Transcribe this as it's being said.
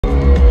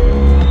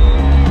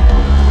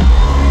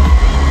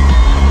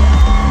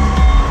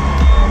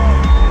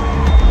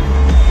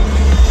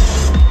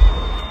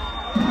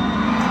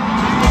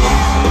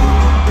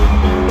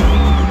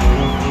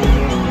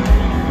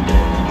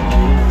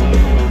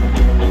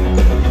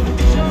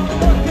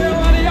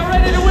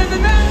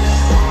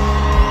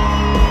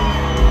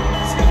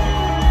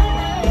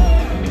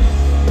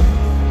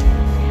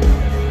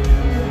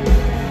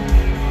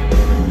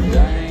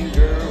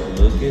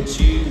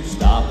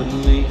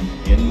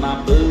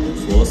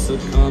boots, what's a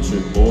country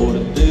boy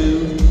to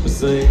do? But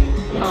say,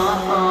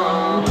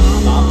 I'll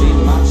beat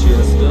my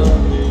chest up,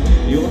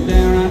 you're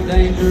downright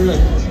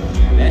dangerous.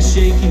 That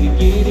shaking you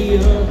giddy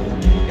up,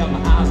 got my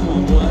eyes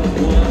on what?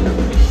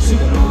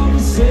 Sitting on the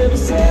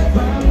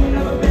 7-7,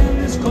 never been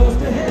this close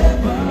to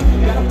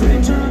heaven. Got a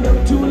pretty turned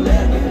up to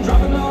 11,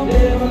 dropping all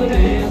day on the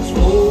dance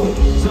floor.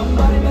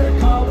 Somebody better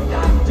call the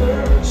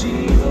doctor,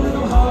 she's a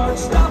little hard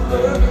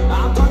stopper.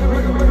 I'm talking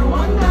regular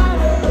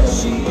one-nighter,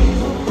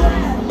 she's a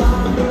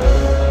flatliner.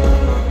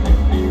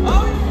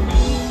 Oh yeah.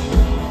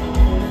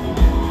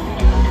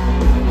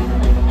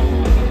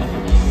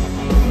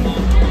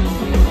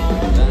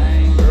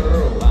 Dang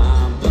girl,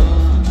 I'm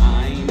done, I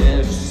ain't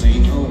ever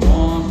seen no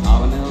one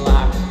hollering it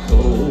like a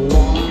cold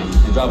one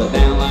and drop it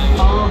down like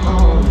oh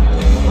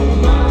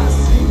my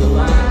single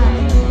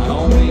line. I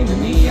don't mean the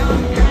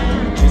neon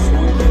kind, kiss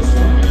one, good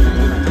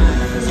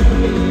night, take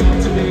me up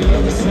to the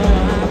other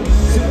side.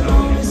 Sitting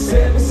on the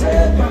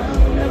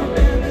 7-7, never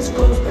been this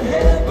close to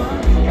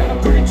heaven. Got a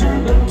pretty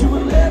turned up to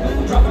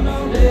 11, dropping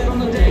all dead on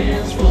the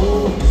dance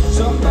floor.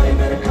 Somebody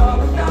better call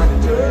a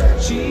doctor,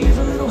 she's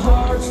a little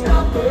hard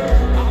stopper.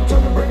 I'm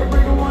talking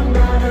breaker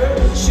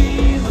one-nighter,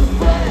 she's a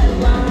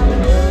flatliner.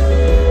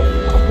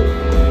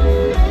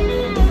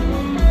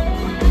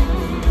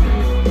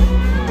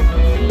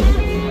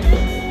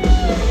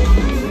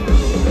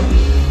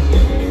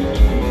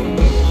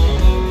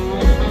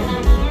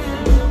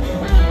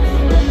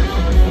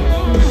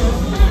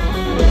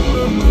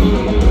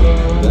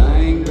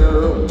 Dang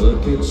girl,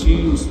 look at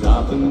you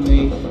stopping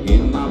me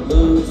in my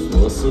boots.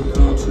 What's a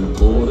country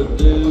boy to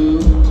do?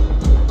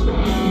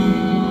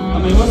 I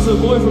mean, what's a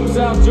boy from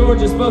South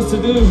Georgia supposed to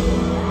do?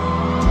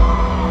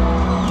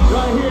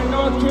 Right here in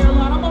North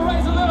Carolina, I'm gonna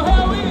raise a little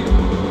hell with you.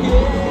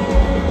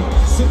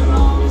 Yeah, sitting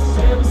on the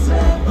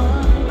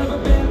 7-7, never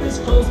been this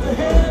close to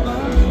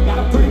heaven. Got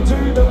a pretty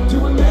turned up to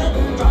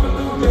 11, dropping a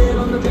little dead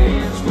on the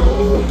dance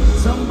floor.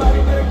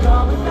 Somebody better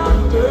call the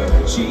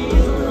doctor, she's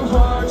a little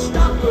hard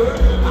stopper.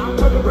 I'm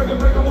talking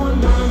breaker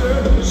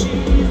one-nighter,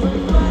 she's a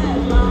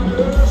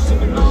flatliner.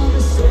 Sitting on the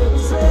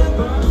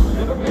 7-7,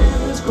 never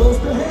been this close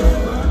to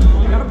heaven.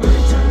 Got a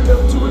pretty turned up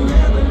to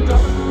 11,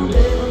 dropping a little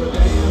dead on the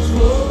dance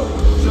floor.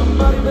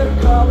 Somebody better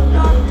call the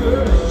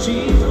doctor,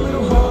 she's a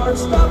little hard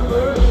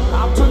stopper.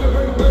 I'm talking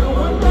breaker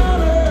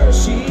one-nighter,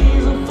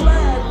 she's a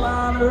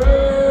flatliner.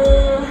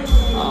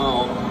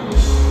 Oh.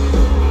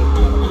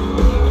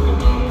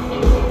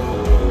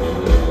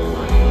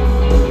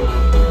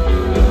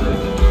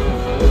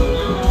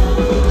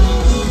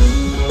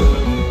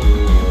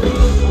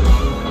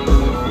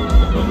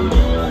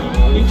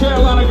 You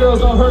Carolina girls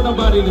don't hurt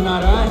nobody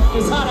tonight, alright?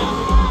 It's hot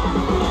out.